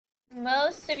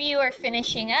most of you are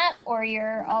finishing up or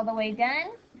you're all the way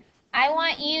done, I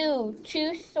want you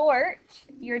to sort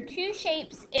your 2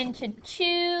 shapes into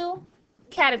 2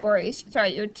 categories.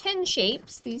 Sorry, your 10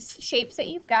 shapes, these shapes that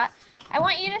you've got. I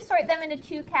want you to sort them into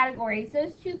 2 categories.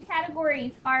 Those 2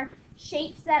 categories are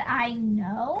shapes that I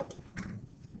know.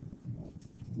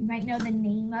 You might know the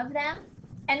name of them.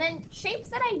 And then shapes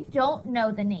that I don't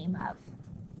know the name of.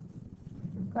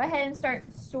 Go ahead and start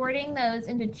sorting those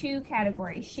into 2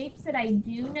 categories. Shapes that I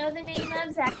do know the name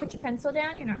of. Zach, put your pencil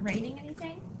down. You're not writing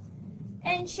anything.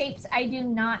 And shapes I do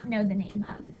not know the name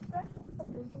of.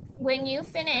 When you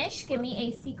finish, give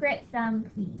me a secret thumb,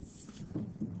 please.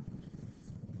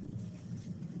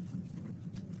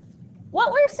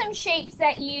 What were some shapes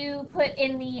that you put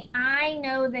in the I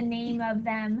know the name of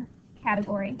them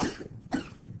category?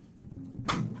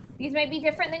 These might be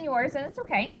different than yours, and it's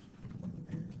okay.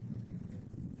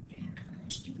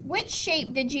 Which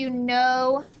shape did you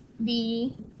know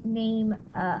the name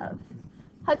of?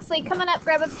 Huxley, come on up,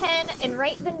 grab a pen, and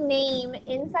write the name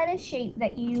inside a shape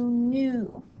that you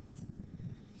knew.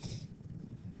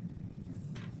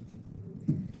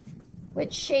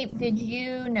 Which shape did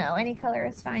you know? Any color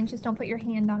is fine, just don't put your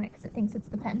hand on it because it thinks it's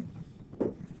the pen.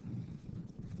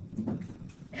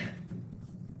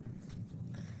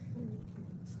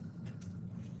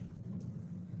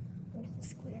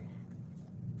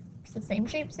 It's the same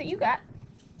shapes that you got.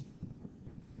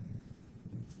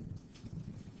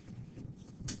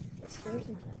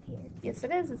 Yes,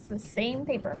 it is. It's the same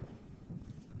paper.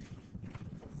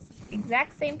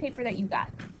 Exact same paper that you got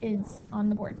is on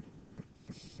the board.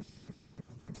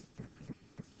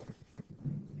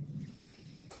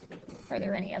 Are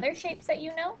there any other shapes that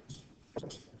you know?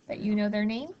 That you know their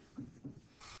name?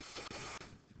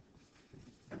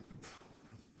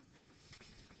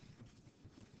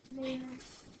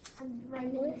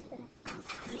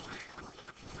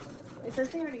 It says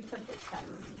they already put this down.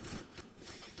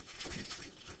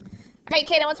 All right,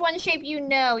 Kaden, what's one shape you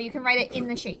know? You can write it in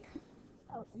the shape.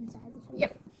 Oh, inside the shape?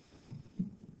 Yep.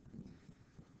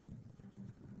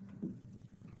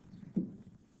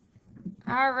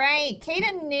 All right,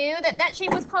 Kaden knew that that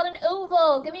shape was called an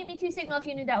oval. Give me a B2 signal if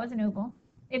you knew that was an oval.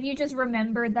 If you just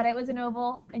remembered that it was an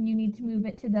oval and you need to move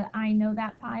it to the I know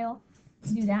that pile,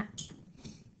 do that.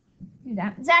 Do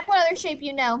that. Zach, what other shape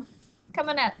you know? Come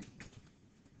on up.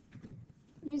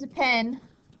 Use a pen.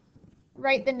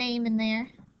 Write the name in there.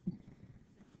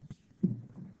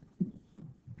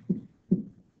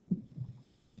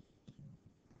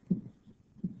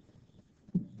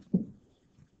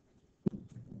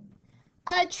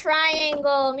 A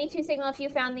triangle. Me too signal if you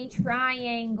found the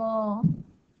triangle.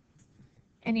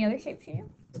 Any other shapes you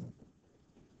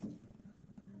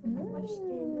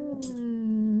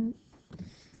knew?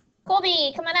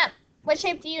 Colby, come on up. What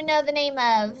shape do you know the name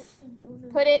of?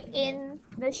 Put it in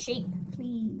the shape,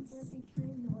 please.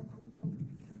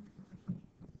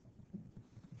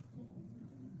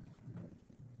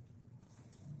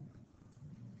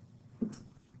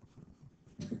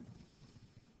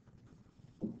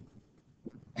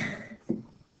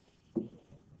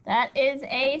 That is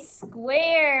a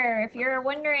square. If you're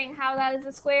wondering how that is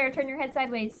a square, turn your head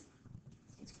sideways.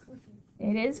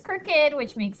 It is crooked,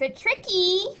 which makes it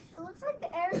tricky. It looks like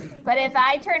the air. But if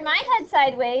I turn my head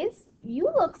sideways, you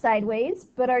look sideways,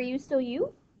 but are you still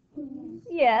you?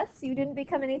 Yes, you didn't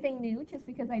become anything new just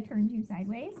because I turned you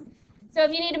sideways. So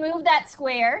if you need to move that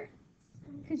square,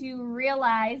 because you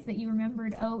realize that you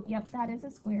remembered, oh, yep, that is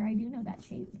a square. I do know that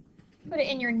shape. Put it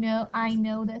in your I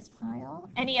know this pile.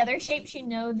 Any other shapes you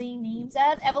know the names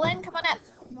of? Evelyn, come on up.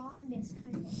 Not this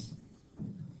kind of.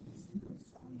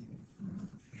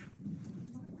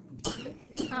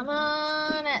 Come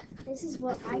on up. This is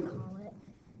what I call it.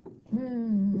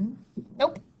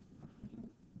 Nope.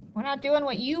 We're not doing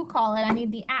what you call it. I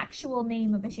need the actual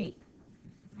name of a shape.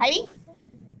 Heidi?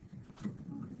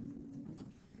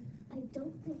 I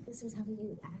don't think this is how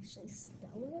you actually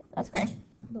spell it. That's okay.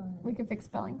 But We can fix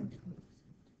spelling.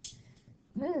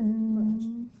 I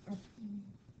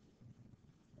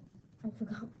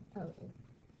forgot. Oh.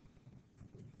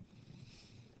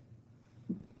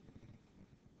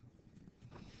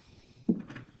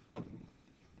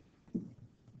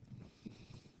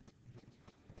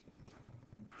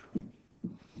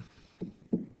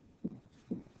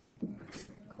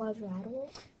 Quadrilateral?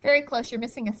 Very close. You're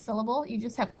missing a syllable. You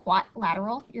just have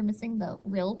quadrilateral. You're missing the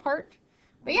will part.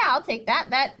 But yeah, I'll take that.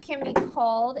 That can be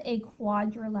called a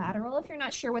quadrilateral. If you're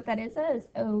not sure what that is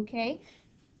okay.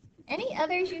 Any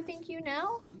others you think you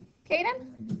know? Kaden?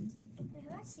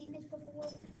 Have I seen this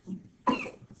before?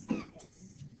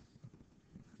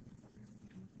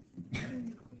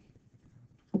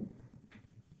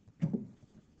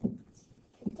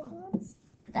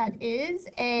 That is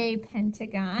a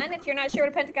pentagon. If you're not sure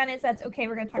what a pentagon is, that's okay.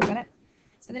 We're going to talk about it.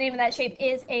 So the name of that shape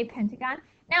is a pentagon.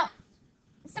 Now,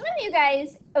 some of you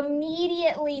guys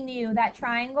immediately knew that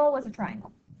triangle was a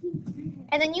triangle.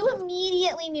 And then you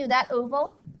immediately knew that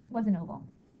oval was an oval.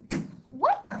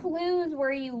 What clues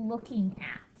were you looking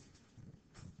at?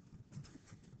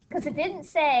 Because it didn't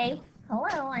say,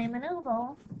 hello, I am an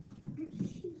oval.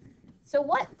 So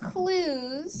what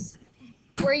clues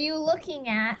were you looking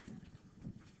at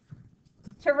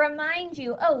to remind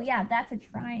you, oh yeah, that's a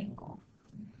triangle?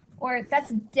 Or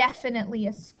that's definitely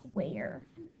a square.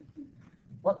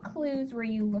 What clues were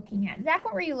you looking at? Zach,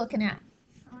 what were you looking at?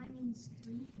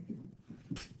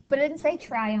 But it didn't say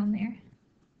try on there.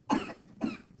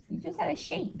 You just had a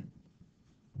shape.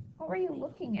 What were you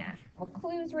looking at? What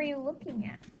clues were you looking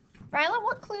at? Ryla,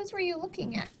 what clues were you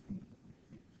looking at?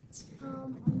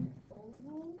 On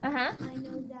oval, Uh-huh. I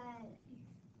know that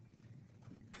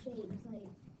shapes like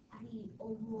the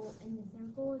oval and the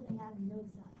circle, they have no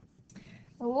sides.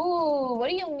 Ooh, what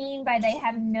do you mean by they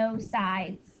have no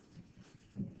sides?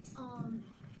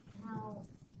 How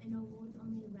an oval is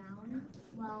only round,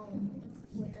 while a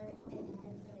square it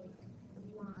has like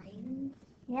lines.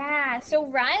 Yeah, so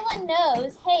Ryla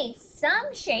knows, hey,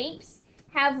 some shapes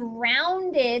have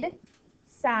rounded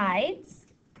sides.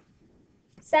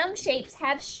 Some shapes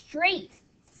have straight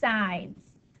sides.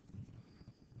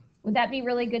 Would that be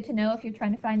really good to know if you're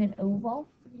trying to find an oval?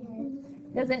 Yes.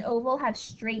 Does an oval have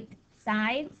straight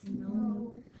sides?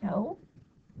 No. No.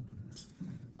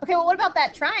 Okay, well, what about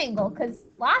that triangle? Because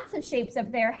lots of shapes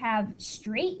up there have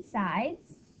straight sides.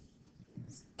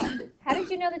 How did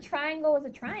you know the triangle was a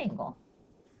triangle?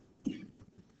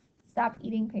 Stop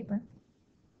eating paper.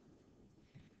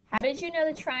 How did you know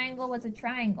the triangle was a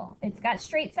triangle? It's got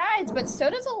straight sides, but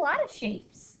so does a lot of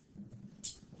shapes.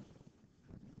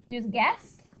 Just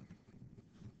guess.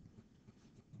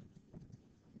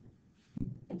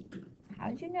 How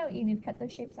did you know? You need to cut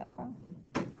those shapes up, Carl.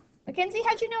 Mackenzie,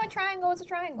 how'd you know a triangle was a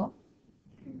triangle?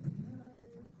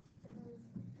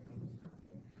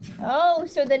 Oh,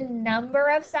 so the number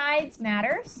of sides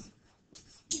matters?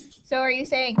 So are you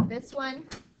saying this one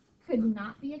could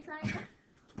not be a triangle?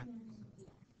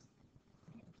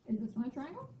 Is this one a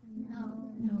triangle?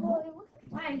 No. No. It looks like a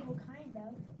triangle, kind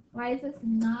of. Why is this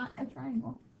not a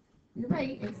triangle? You're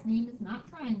right, its name is not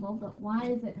triangle, but why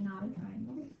is it not a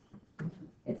triangle?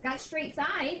 It's got straight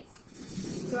sides,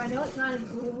 so I know it's not an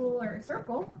oval or a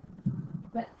circle.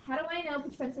 But how do I know,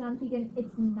 put your pencil on, Keegan,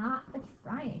 it's not a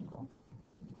triangle?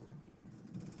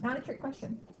 Not a trick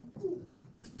question.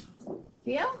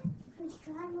 Gio? Because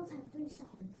triangles have 3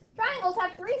 sides. Triangles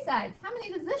have 3 sides. How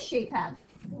many does this shape have?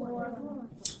 4.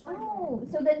 Oh,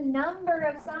 so the number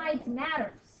of sides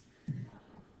matters.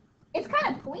 It's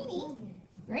kind of pointy,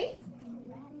 right?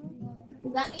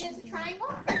 Does that mean it's a triangle?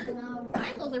 No,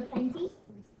 triangles are pointy.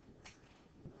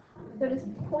 So does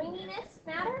pointiness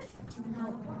matter?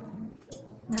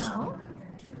 No.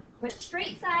 But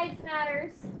straight sides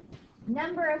matters.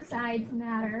 Number of sides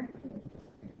matter.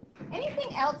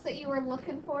 Anything else that you were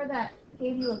looking for that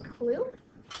gave you a clue?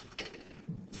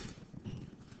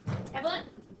 Evelyn?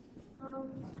 Well,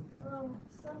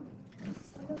 some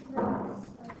of those,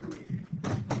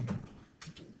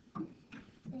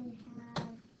 they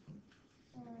have,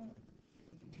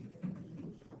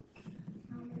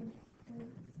 how many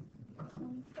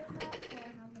points they have, or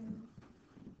how many,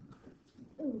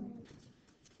 I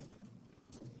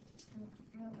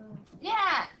don't know.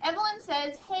 Yeah, Evelyn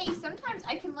says, hey, sometimes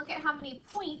I can look at how many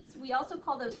points, we also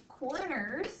call those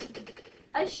corners,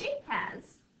 a shape has.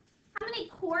 How many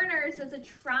corners does a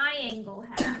triangle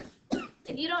have?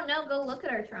 If you don't know, go look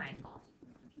at our triangle.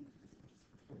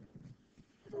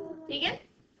 Keegan?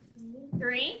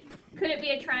 3? Could it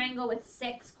be a triangle with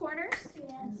 6 corners?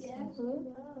 Yes. No,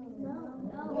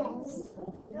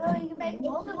 you can make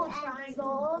multiple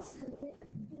triangles.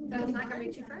 So it's not going to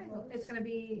be 2 triangles. It's going to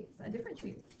be a different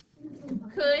shape.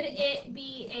 Could it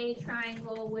be a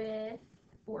triangle with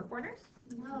 4 corners?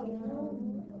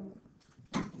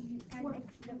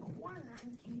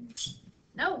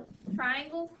 No.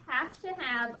 Triangles have to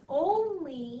have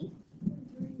only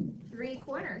 3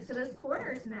 corners. So those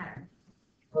corners matter.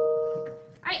 All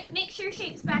right, make sure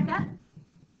shape's back up.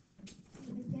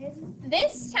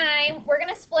 This time, we're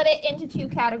going to split it into 2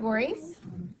 categories.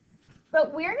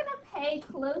 But we're going to pay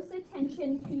close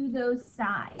attention to those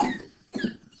sides.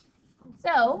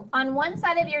 So, on one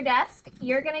side of your desk,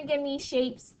 you're going to give me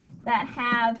shapes that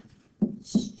have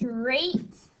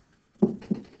straight,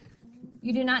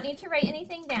 you do not need to write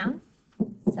anything down,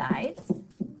 sides.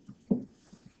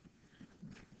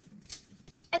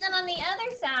 And then on the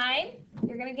other side,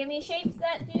 you're going to give me shapes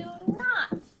that do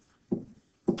not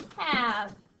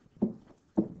have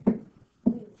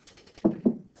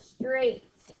straight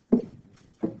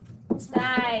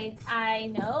sides. I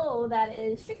know that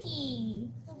is tricky.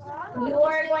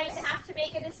 You're going to have to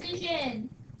make a decision.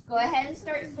 Go ahead and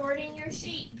start sorting your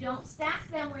shape. Don't stack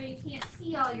them where you can't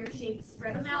see all your shapes.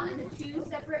 Spread them out into two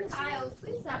separate piles.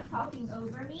 Please stop talking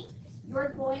over me.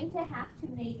 You're going to have to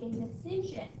make a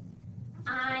decision.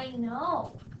 I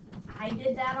know. I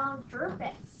did that on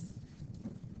purpose.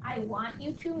 I want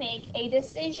you to make a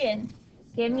decision.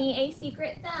 Give me a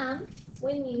secret thumb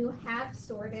when you have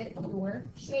sorted your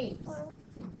shapes.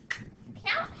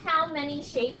 Count how many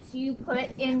shapes you put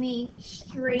in the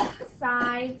straight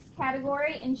sides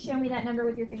category and show me that number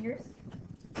with your fingers.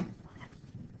 All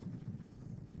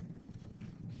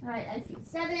right, I see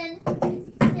 7, I see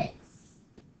 6.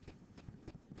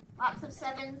 Lots of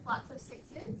 7s, lots of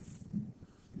 6s.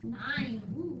 9,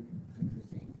 ooh,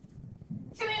 interesting.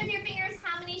 Show me with your fingers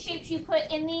how many shapes you put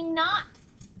in the not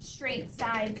straight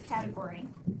sides category.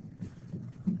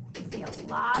 I see a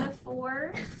lot of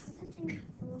 4s.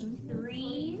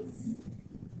 3s.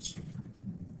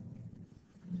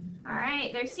 All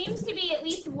right, there seems to be at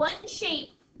least one shape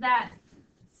that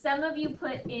some of you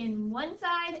put in one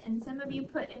side and some of you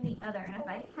put in the other. And if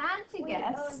I had to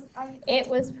guess, it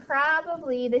was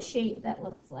probably the shape that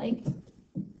looks like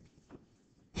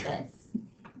this.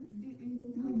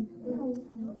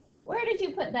 Where did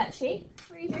you put that shape?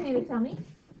 Raise your hand and tell me.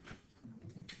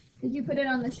 Did you put it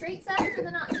on the straight sides or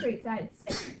the not straight sides?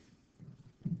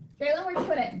 Jalen, where'd you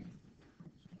put it?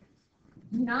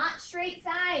 Not straight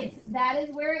sides. That is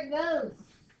where it goes.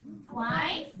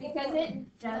 Why? Because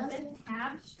it doesn't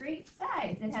have straight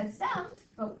sides. It has some,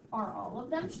 but are all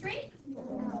of them straight?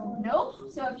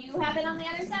 Nope. So if you have it on the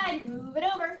other side, move it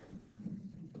over.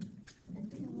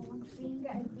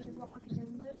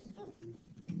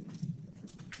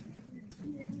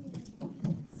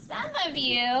 Some of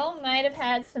you might have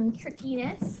had some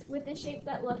trickiness with a shape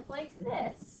that looked like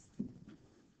this.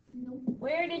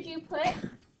 Where did you put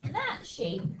that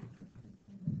shape?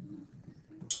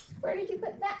 Where did you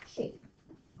put that shape?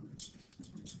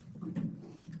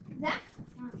 That's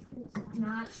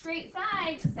not straight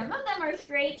sides. Some of them are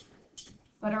straight,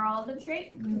 but are all of them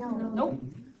straight? No. Nope.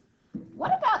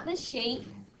 What about the shape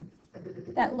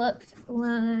that looked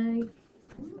like?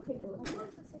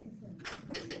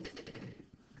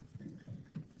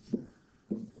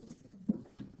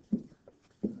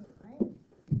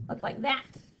 Looked like that.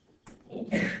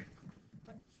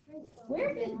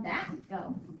 Where did that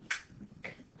go?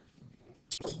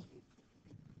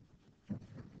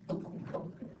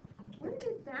 Where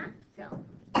did that go?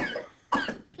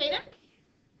 Kata?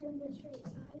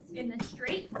 In the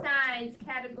straight sides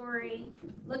category.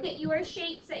 Look at your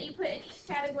shapes that you put in each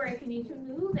category. If you need to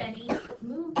move any,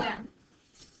 move them.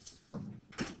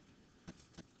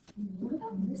 What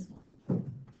about this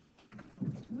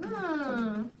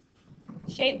one?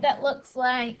 Shape that looks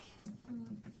like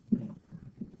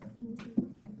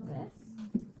this.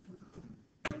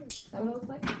 Is that what it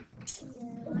looks like?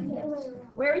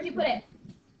 Where would you put it?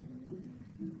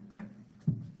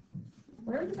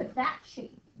 Where would you put that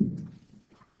shape?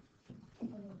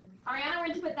 Ariana,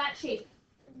 where'd you put that shape?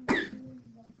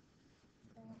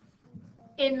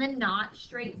 In the not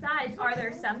straight sides. Are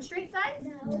there some straight sides?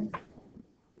 No.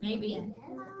 Maybe.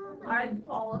 Are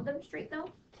all of them straight though?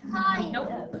 Kind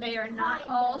Nope, of. they are not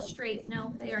all straight.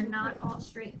 No, they are not all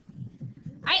straight.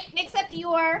 All right, mix up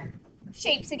your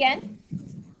shapes again.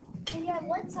 And you have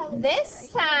one side. This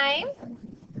time,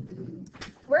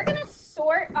 we're going to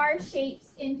sort our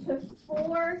shapes into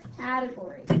 4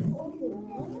 categories.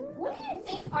 What do you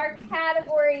think our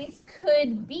categories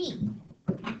could be?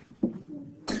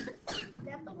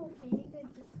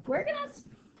 We're going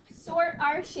to sort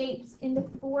our shapes into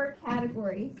 4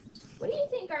 categories. What do you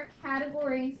think our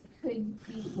categories could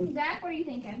be? Zach, what are you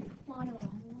thinking?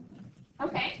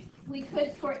 Okay, we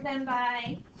could sort them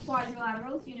by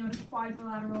quadrilaterals. You know what a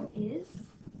quadrilateral is?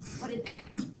 What is it?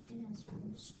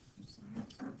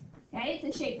 Okay,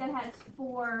 it's a shape that has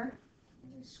 4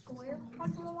 Square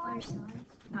quadrilateral.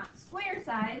 not square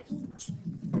sides.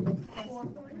 4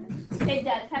 corners. It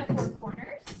does have 4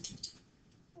 corners.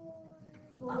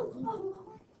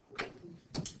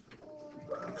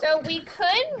 So we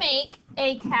could make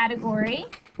a category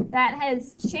that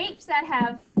has shapes that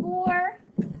have 4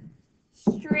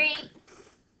 straight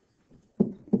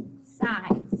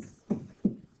sides.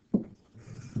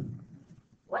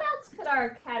 What else could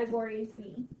our categories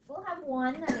be? We'll have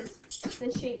one that is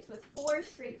the shapes with 4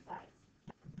 straight sides.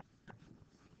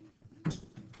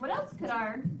 What else could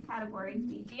our categories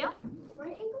be? Gio?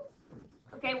 Right angle?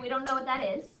 Okay, we don't know what that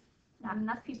is. Not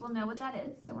enough people know what that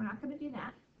is, so we're not going to do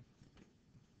that.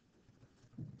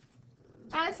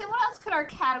 Addison, what else could our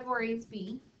categories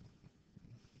be?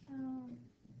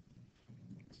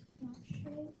 Not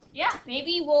straight. Yeah,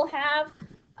 maybe we'll have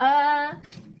a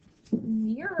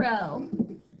 0.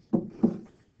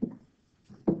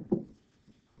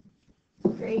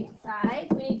 Straight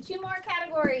sides. We need 2 more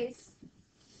categories.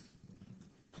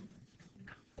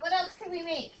 What else could we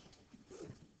make?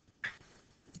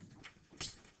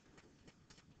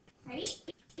 Ready?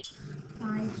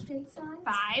 5 straight sides.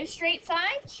 5 straight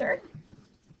sides, sure.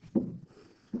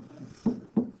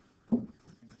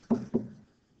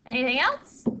 Anything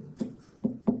else?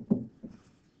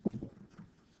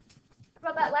 How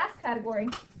about that last category?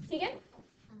 Tegan?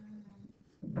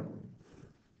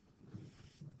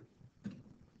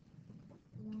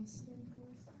 Less than 4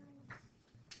 sides.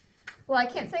 Well, I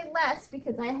can't say less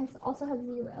because I also have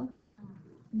 0.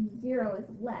 0 is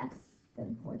less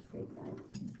than 4 straight sides.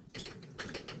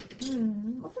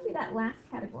 What would be that last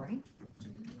category?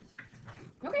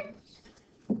 Okay.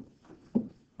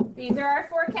 These are our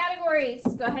 4 categories.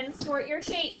 Go ahead and sort your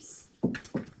shapes.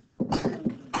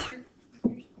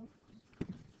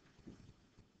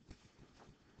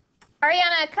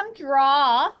 Ariana, come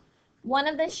draw one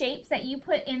of the shapes that you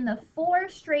put in the 4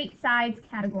 straight sides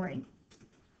category.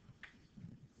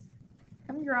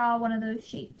 Come draw one of those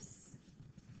shapes.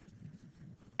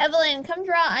 Evelyn, come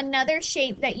draw another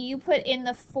shape that you put in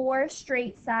the 4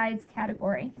 straight sides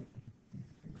category.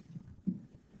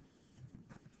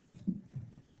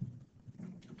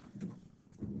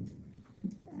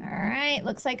 All right,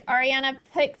 looks like Ariana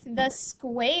picked the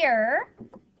square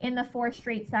in the 4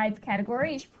 straight sides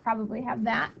category. You should probably have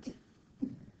that.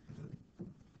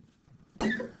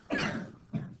 Can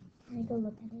I go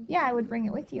look at it? Yeah, I would bring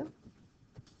it with you.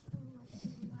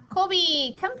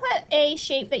 Colby, come put a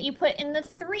shape that you put in the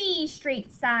 3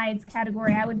 straight sides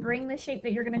category. I would bring the shape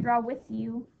that you're going to draw with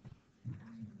you.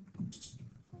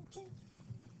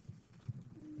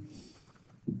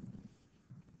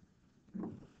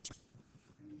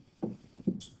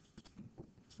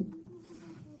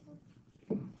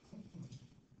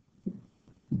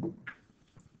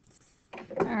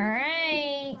 All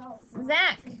right,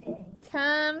 Zach,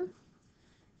 come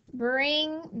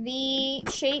bring the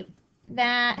shape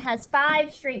that has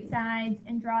 5 straight sides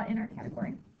and draw it in our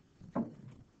category.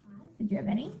 Did you have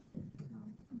any?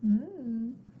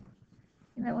 You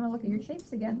might want to look at your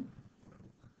shapes again.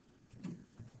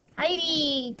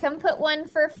 Heidi, come put one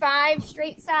for 5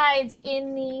 straight sides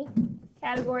in the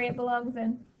category it belongs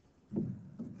in.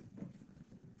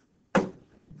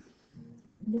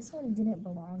 This one didn't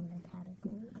belong in a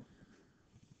category.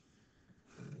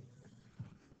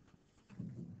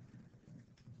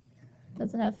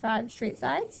 Does it have 5 straight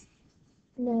sides?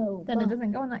 No. Then it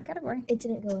doesn't go in that category. It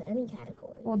didn't go in any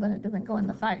category. Well, then it doesn't go in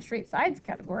the 5 straight sides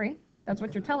category. That's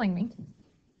what you're telling me.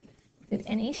 Did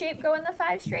any shape go in the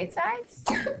 5 straight sides?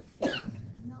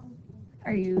 No.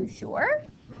 Are you sure?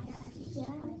 Yeah.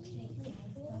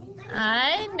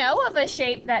 I know of a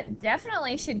shape that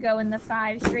definitely should go in the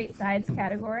 5 straight sides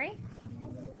category.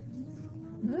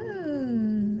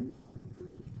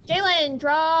 Jalen,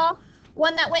 draw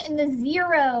one that went in the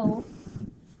 0.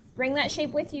 Bring that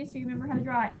shape with you so you remember how to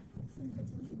draw it.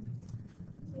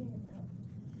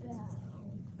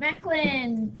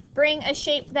 Macklin, bring a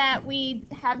shape that we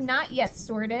have not yet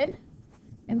sorted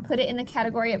and put it in the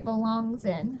category it belongs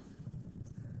in.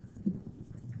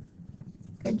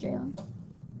 Good, Jalen.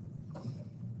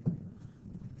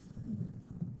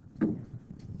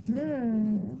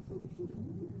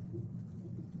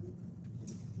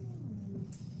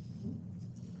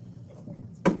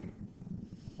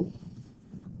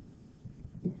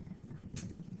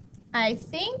 I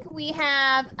think we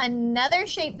have another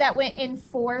shape that went in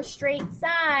 4 straight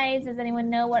sides. Does anyone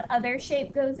know what other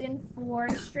shape goes in 4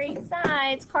 straight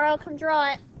sides? Carl, come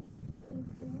draw it.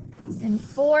 In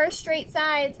 4 straight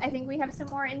sides. I think we have some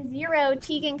more in 0.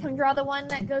 Tegan, come draw the one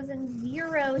that goes in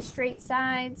 0 straight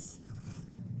sides.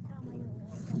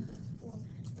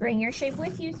 Bring your shape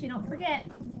with you so you don't forget.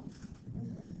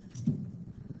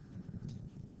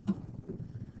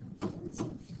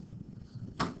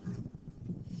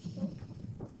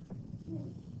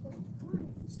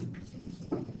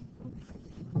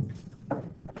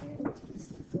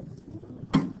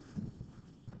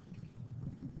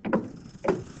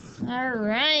 All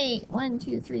right, 1,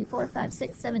 2, 3, 4, 5,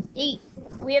 6, 7, 8.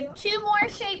 We have 2 more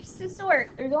shapes to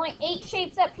sort. There's only 8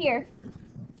 shapes up here.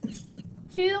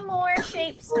 2 more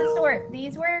shapes to sort.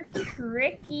 These were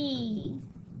tricky.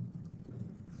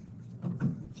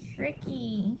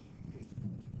 Tricky.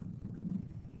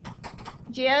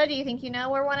 Gio, do you think you know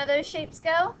where one of those shapes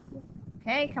go?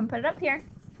 Okay, come put it up here.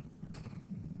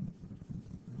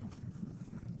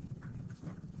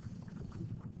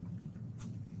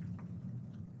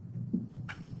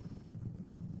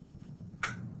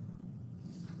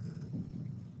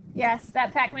 Yes,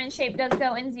 that Pac-Man shape does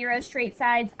go in 0 straight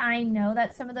sides. I know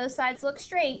that some of those sides look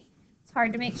straight. It's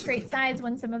hard to make straight sides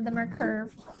when some of them are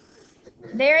curved.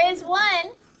 There is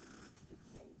one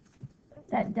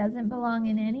that doesn't belong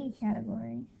in any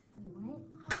category.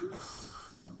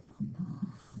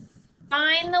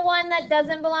 Find the one that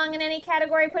doesn't belong in any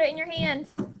category. Put it in your hand.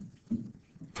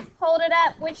 Hold it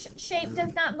up. Which shape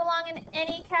does not belong in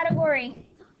any category?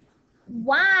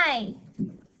 Why?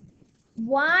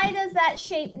 Why does that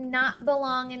shape not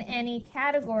belong in any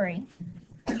category?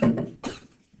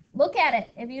 Look at it.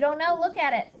 If you don't know, look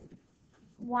at it.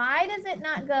 Why does it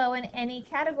not go in any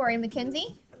category,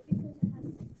 Mackenzie?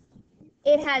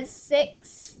 It has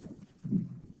 6.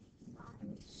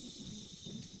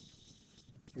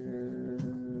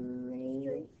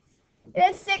 It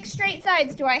has 6 straight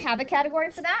sides. Do I have a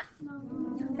category for that? No.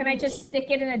 Can I just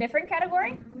stick it in a different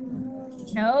category?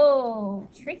 No.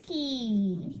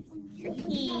 Tricky.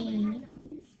 Tricky.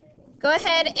 Go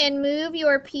ahead and move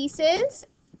your pieces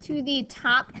to the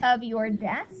top of your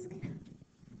desk.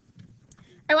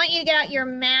 I want you to get out your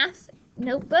math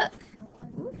notebook.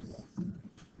 Oops.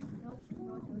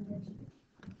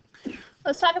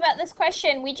 Let's talk about this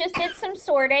question. We just did some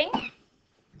sorting.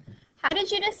 How did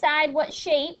you decide what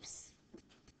shapes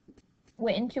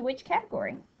went into which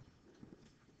category?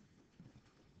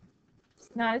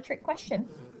 It's not a trick question.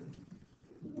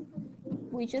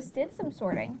 We just did some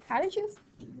sorting. How did you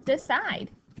decide?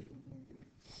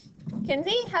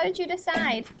 Kinsey, how did you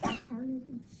decide?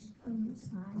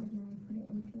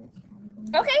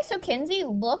 Okay, so Kinsey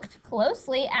looked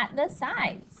closely at the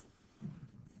sides.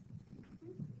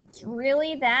 It's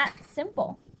really that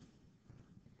simple.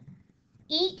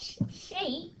 Each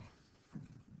shape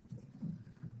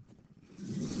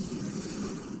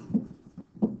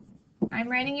I'm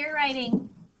writing your writing.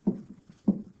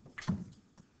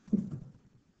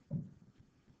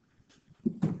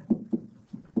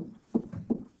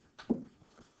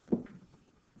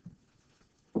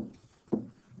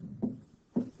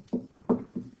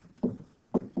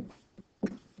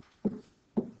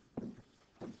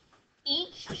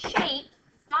 Each shape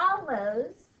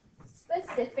follows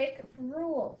specific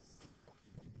rules.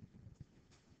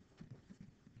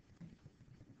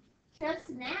 Just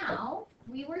now,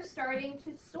 we were starting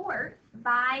to sort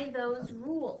by those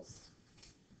rules.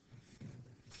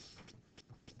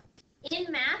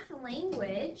 In math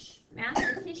language,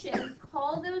 mathematicians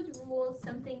call those rules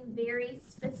something very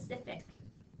specific.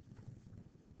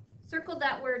 Circle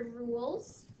that word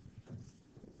rules.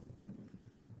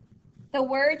 The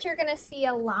word you're going to see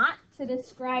a lot to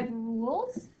describe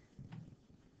rules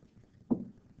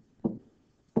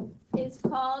is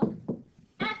called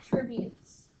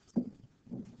attributes.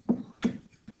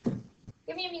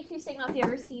 Give me a Me2 signal if you've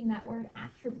ever seen that word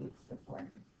attributes before.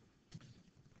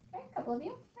 Okay, a couple of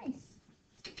you. Nice.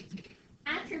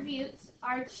 Attributes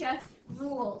are just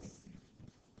rules.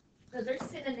 Those are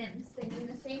synonyms. They mean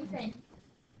the same thing.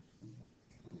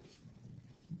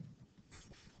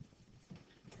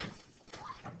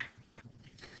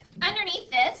 Underneath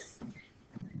this,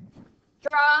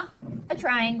 draw a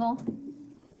triangle.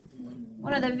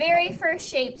 One of the very first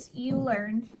shapes you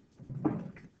learned. The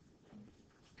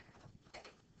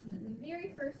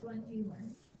very first ones you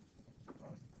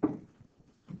learned.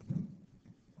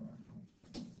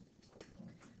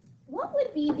 What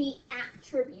would be the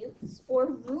attributes or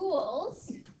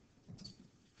rules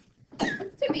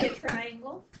to be a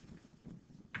triangle?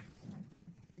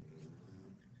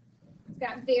 It's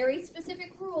got very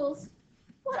specific rules.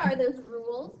 What are those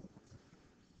rules?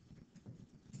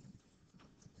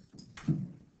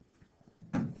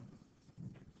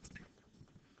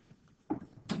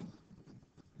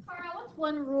 Carl, what's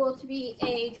one rule to be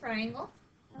a triangle?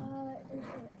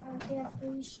 They have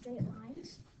 3 straight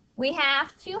lines. We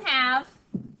have to have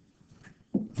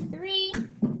 3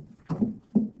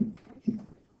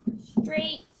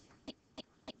 straight.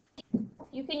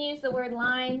 You can use the word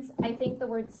lines. I think the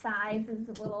word sides is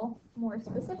a little more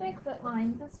specific, but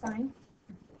lines is fine.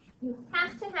 You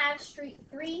have to have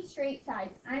 3 straight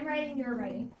sides. I'm writing, you're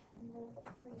writing.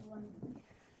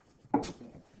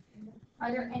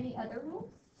 Are there any other rules?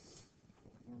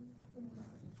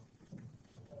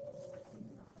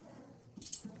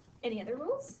 Any other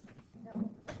rules? No.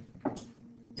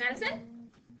 Madison?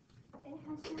 It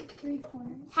has to have 3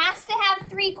 corners. Has to have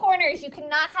 3 corners. You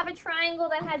cannot have a triangle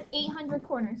that has 800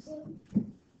 corners.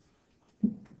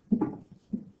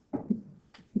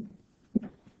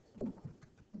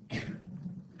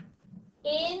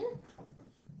 In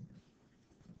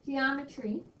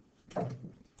geometry,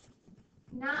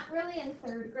 not really in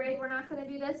 3rd grade, we're not going to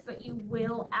do this, but you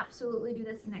will absolutely do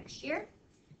this next year.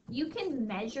 you can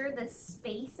measure the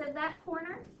space of that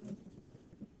corner.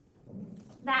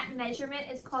 That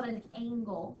measurement is called an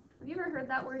angle. Have you ever heard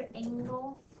that word,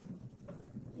 angle?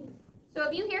 So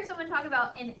if you hear someone talk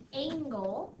about an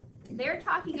angle, they're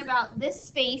talking about this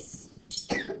space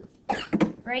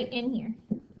right in here.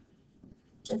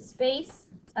 The space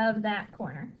of that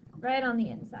corner, right on the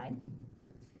inside.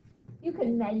 You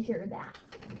can measure that.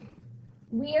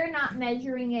 We are not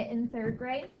measuring it in 3rd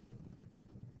grade,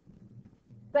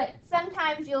 but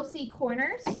sometimes you'll see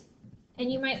corners,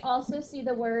 and you might also see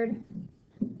the word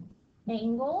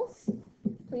angles.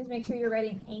 Please make sure you're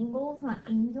writing angles, not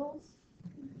angels.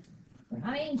 We're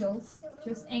not angels,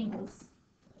 just angles.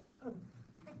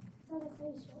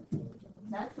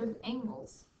 That's with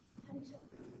angles.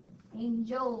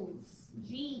 Angels,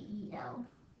 G-E-L.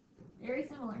 Very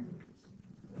similar.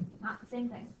 Not the same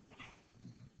thing.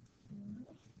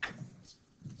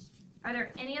 Are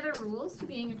there any other rules to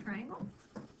being a triangle?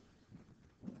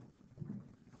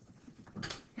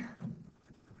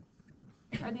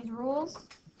 Are these rules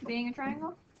to being a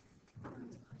triangle?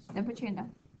 Then put your hand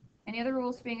down. Any other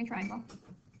rules to being a triangle?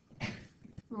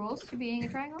 Rules to being a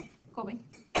triangle? Colby.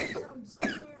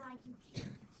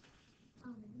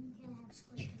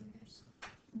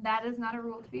 That is not a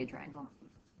rule to be a triangle.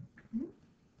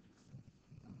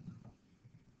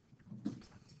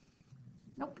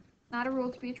 Nope, not a rule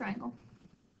to be a triangle.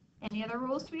 Any other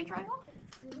rules to be a triangle?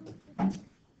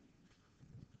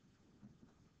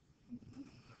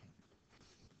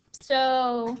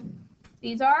 So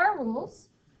these are our rules,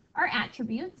 our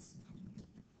attributes.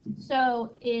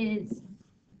 So is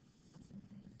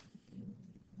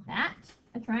that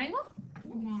a triangle?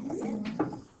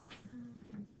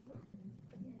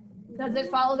 Does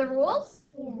it follow the rules?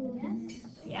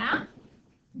 Yeah?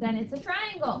 Then it's a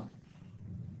triangle.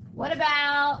 What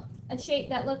about a shape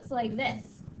that looks like this?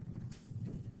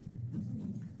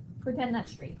 Pretend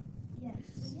that's straight. Yes.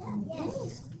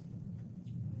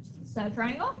 Is that a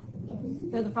triangle?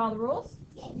 Does it follow the rules?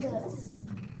 Yes.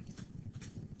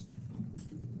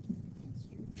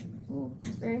 Ooh,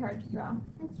 it's very hard to draw.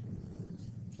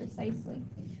 Precisely.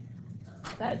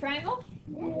 Is that a triangle?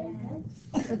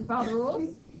 Yes. Does it follow the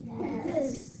rules?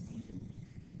 Yes.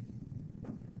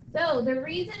 So the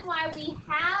reason why we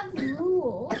have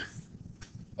rules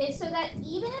is so that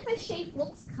even if a shape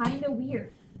looks kind of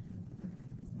weird,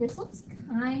 this looks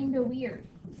kind of weird,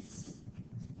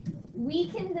 we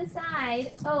can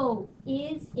decide, oh,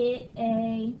 is it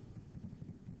a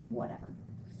whatever?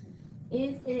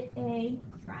 Is it a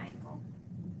triangle?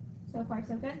 So far,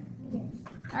 so good? Yes.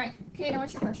 All right, Kaden,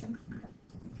 what's your question?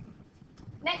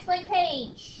 Next blank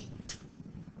page.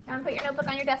 John, put your notebook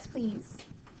on your desk, please.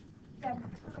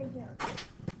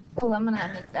 Oh, I'm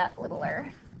gonna make that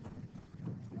littler.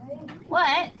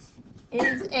 What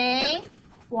is a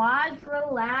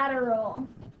quadrilateral?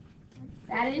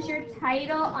 That is your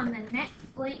title on the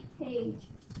next blank page.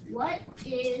 What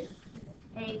is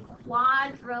a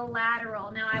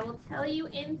quadrilateral? Now, I will tell you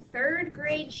in 3rd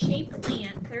grade shape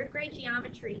plan, 3rd grade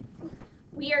geometry,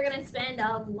 we are going to spend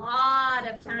a lot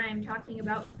of time talking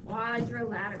about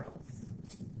quadrilaterals.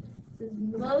 This is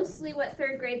mostly what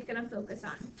 3rd grade is going to focus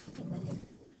on.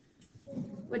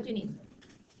 What do you need?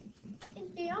 Is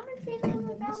geometry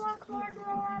about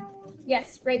quadrilaterals?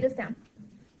 Yes, write this down.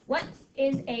 What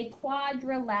is a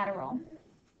quadrilateral?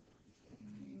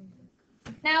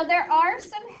 Now, there are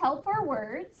some helper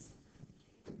words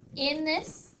in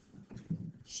this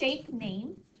shape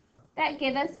name that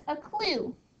give us a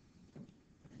clue.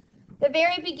 The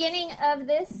very beginning of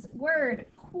this word,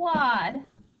 quad,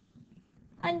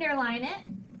 underline it.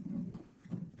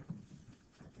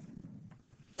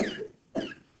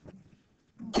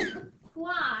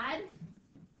 Quad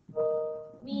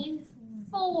means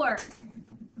 4.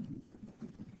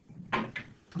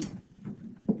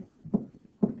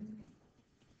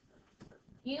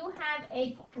 You have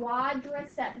a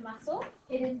quadricep muscle.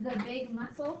 It is the big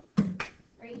muscle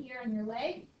right here on your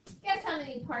leg. Guess how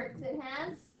many parts it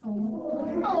has?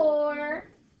 4.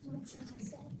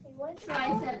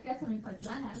 Tricep, guess how many parts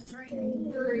that has?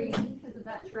 3, because of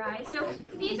that tri. So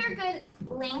these are good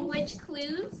language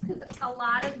clues because a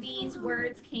lot of these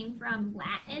words came from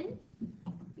Latin.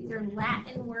 These are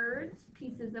Latin words,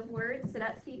 pieces of words, sit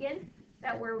up, Tegan,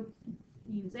 that we're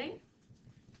using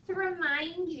to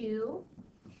remind you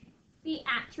the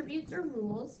attributes or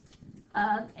rules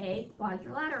of a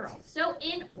quadrilateral. So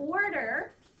in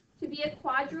order to be a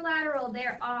quadrilateral,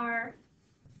 there are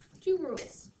 2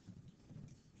 rules.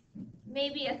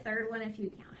 Maybe a 3rd one if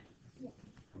you count it.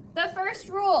 The first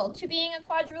rule to being a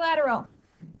quadrilateral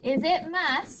is it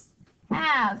must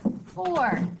have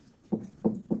 4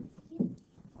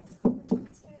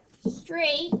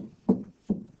 straight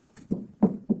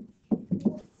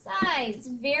sides.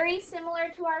 Very similar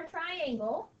to our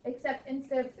triangle, except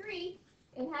instead of 3,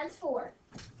 it has 4.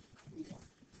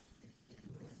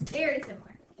 Very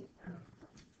similar.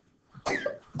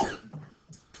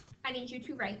 I need you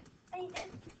to write. I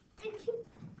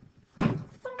put on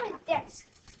my desk.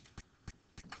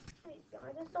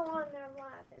 I just don't want them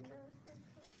laughing.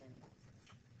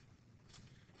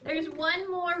 There's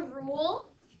one more rule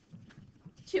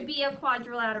to be a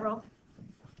quadrilateral.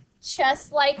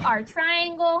 Just like our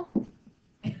triangle,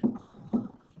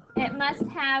 it must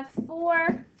have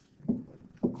 4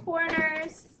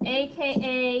 corners,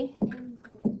 aka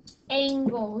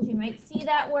angles. You might see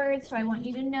that word, so I want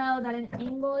you to know that an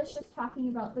angle is just talking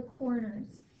about the corners.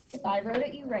 If I wrote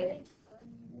it, you write it.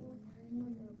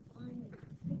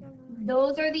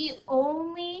 Those are the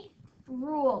only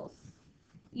rules.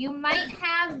 You might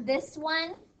have this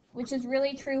one, which is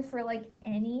really true for like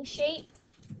any shape.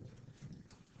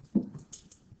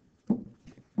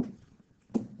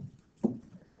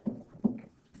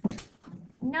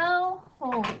 No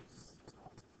holes.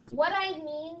 What I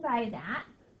mean by that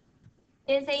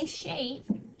is a shape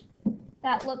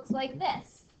that looks like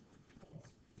this.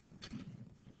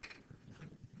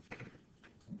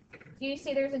 Do you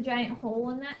see there's a giant hole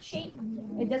in that shape?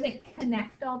 It doesn't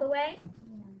connect all the way.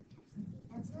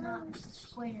 That's not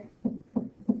square.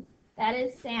 That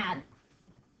is sad.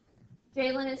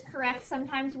 Jalen is correct.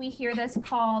 Sometimes we hear this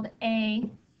called a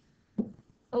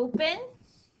open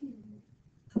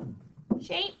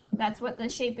shape. That's what the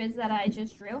shape is that I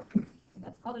just drew.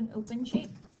 That's called an open shape.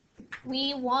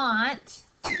 We want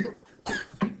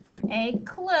a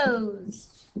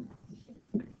closed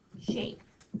shape,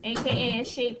 aka a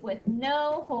shape with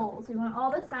no holes. We want all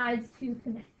the sides to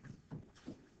connect.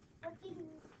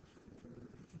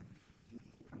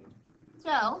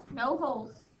 So, no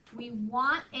holes. We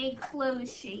want a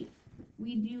closed shape.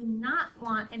 We do not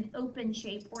want an open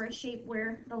shape or a shape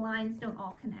where the lines don't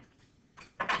all connect.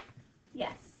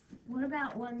 Yes. What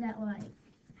about one that like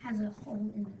has a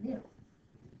hole in the middle?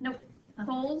 Nope.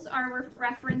 Holes are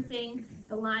referencing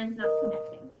the lines not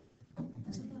connecting.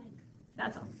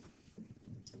 That's all.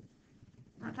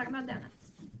 I'm not talking about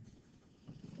donuts.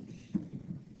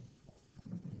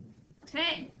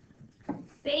 Okay.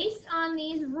 Based on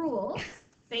these rules,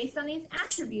 based on these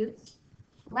attributes,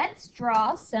 let's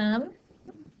draw some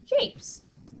shapes.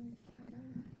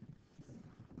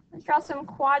 Let's draw some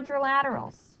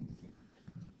quadrilaterals.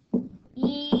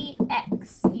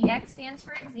 EX. EX stands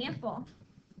for example.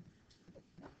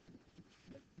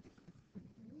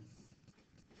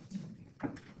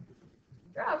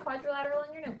 Draw a quadrilateral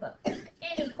in your notebook.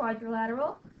 Any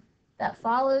quadrilateral that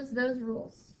follows those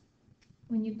rules.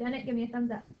 When you've done it, give me a thumbs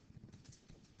up.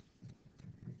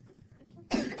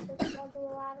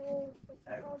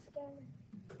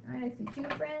 All right, I see 2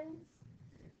 friends,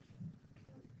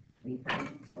 3 friends,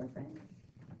 4 friends.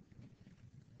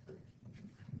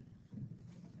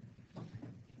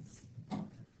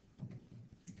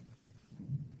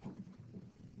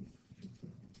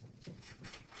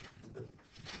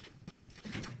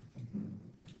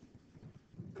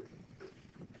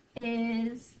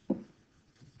 Is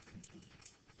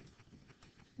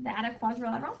that a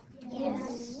quadrilateral?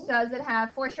 Yes. Does it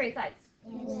have 4 straight sides?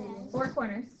 Yes. 4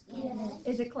 corners? Yes.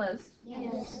 Is it closed?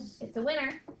 Yes. It's a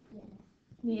winner.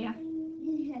 Yeah.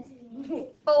 Yes.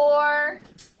 4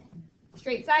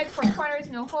 straight sides, 4 corners,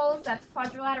 no holes. That's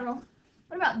quadrilateral.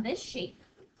 What about this shape?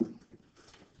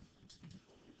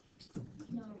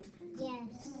 No.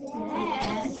 Yes.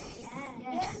 Yes.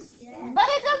 Yes. But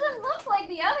it doesn't look like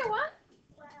the other one.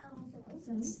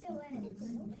 Well, still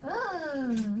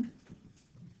is.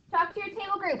 Talk to your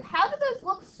table group. How do those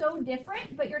look so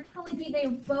different, but you're telling me they're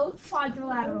both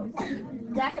quadrilaterals?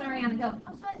 Zach and Ariana, go.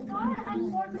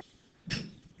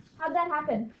 How'd that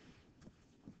happen?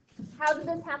 How did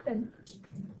this happen?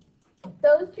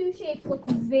 Those 2 shapes look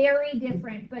very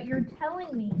different, but you're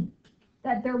telling me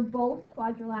that they're both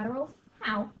quadrilaterals?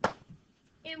 How?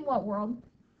 In what world?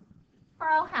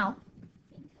 Carl, how?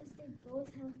 Because they both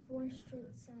have 4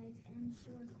 straight sides and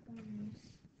 4 corners.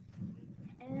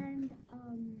 And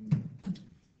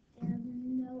they have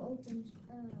no open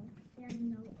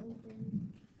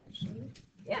shape.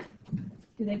 Yeah.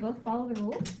 Do they both follow the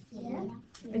rules? Yeah.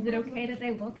 Is it okay that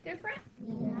they look different?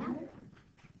 Yeah.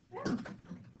 Yeah.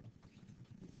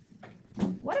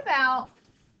 What about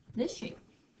this shape?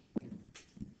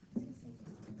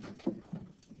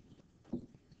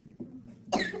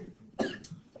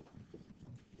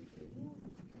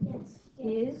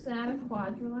 Is that a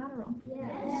quadrilateral?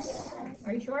 Yes.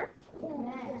 Are you sure?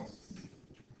 Yes.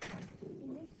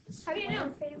 How do you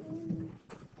know?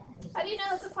 How do you know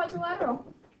that's a quadrilateral?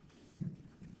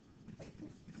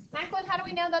 Macklin, how do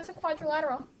we know that's a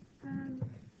quadrilateral?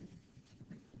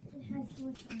 It has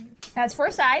 4 sides. That's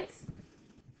 4 sides.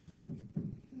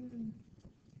 Mm.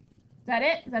 Is that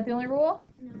it? Is that the only rule?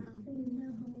 No.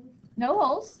 No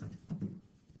holes.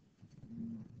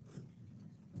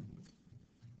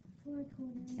 No holes. 4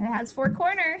 corners. It has 4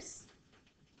 corners.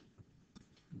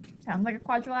 Sounds like a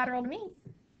quadrilateral to me.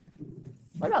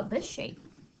 What about this shape?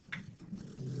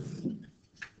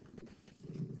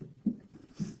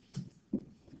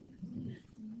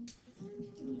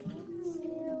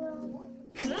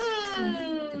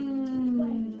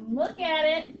 Look at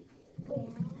it.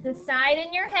 Decide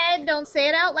in your head. Don't say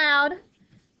it out loud.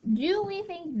 Do we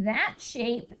think that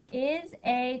shape is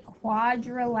a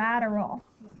quadrilateral?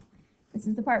 This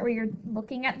is the part where you're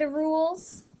looking at the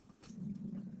rules.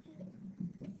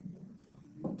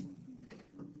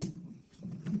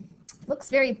 Looks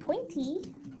very pointy.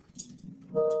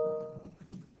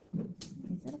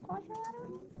 Is it a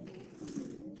quadrilateral?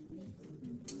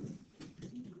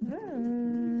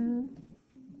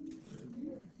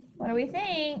 What do we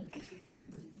think?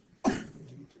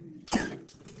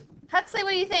 Huxley,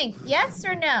 what do you think? Yes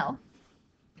or no?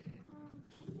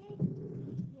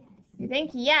 You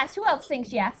think yes? Who else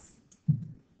thinks yes?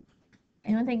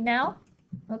 Anyone think no?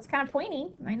 Looks kind of pointy.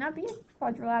 Might not be a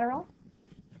quadrilateral. All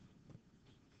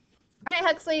right,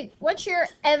 Huxley, what's your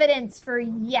evidence for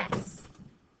yes?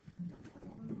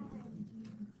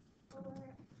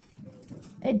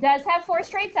 It does have 4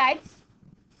 straight sides.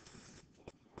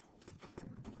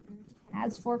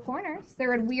 Has 4 corners.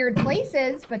 They're in weird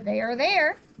places, but they are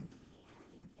there.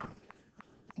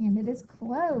 And it is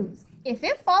closed. If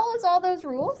it follows all those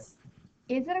rules,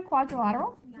 is it a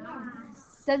quadrilateral?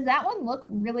 Yes. Does that one look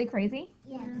really crazy?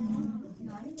 Yes.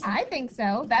 I think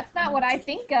so. That's not what I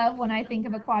think of when I think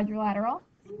of a quadrilateral.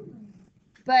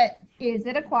 But is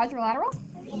it a quadrilateral?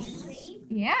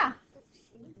 Yeah.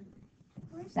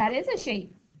 That is a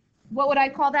shape. What would I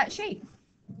call that shape?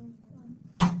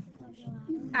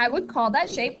 I would call that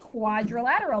shape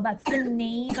quadrilateral. That's the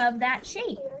name of that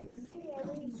shape.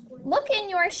 Look in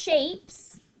your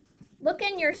shapes. Look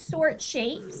in your sort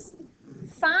shapes.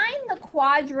 Find the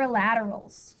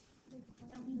quadrilaterals.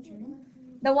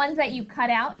 The ones that you cut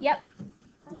out. Yep.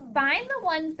 Find the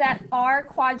ones that are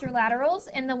quadrilaterals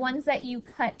and the ones that you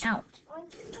cut out.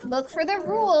 Look for the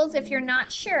rules if you're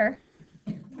not sure.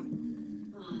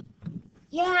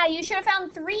 Yeah, you should have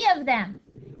found 3 of them.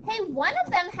 Hey, one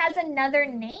of them has another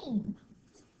name.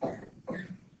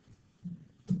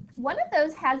 One of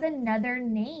those has another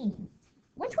name.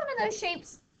 Which one of those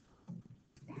shapes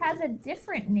has a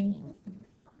different name?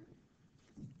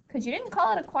 Because you didn't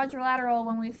call it a quadrilateral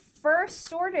when we first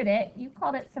sorted it. You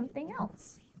called it something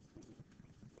else.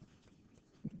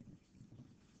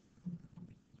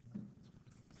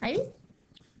 Heidi?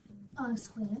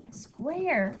 Square.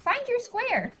 Square. Find your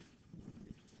square.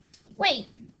 Wait,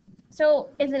 so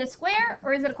is it a square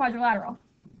or is it a quadrilateral?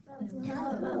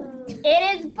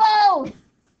 It is both.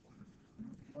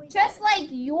 Just like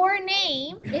your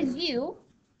name is you,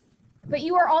 but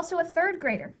you are also a 3rd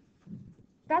grader.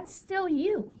 That's still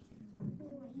you.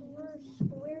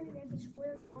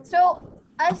 So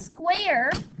a square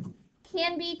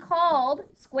can be called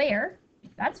square.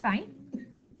 That's fine.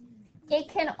 It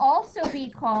can also be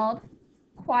called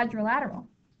quadrilateral.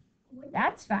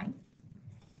 That's fine.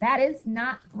 That is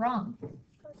not wrong.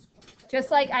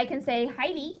 Just like I can say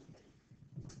Heidi,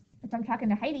 if I'm talking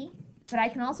to Heidi, but I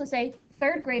can also say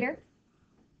 3rd grader.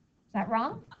 Is that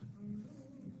wrong?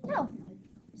 No.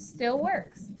 Still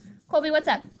works. Colby, what's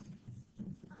up?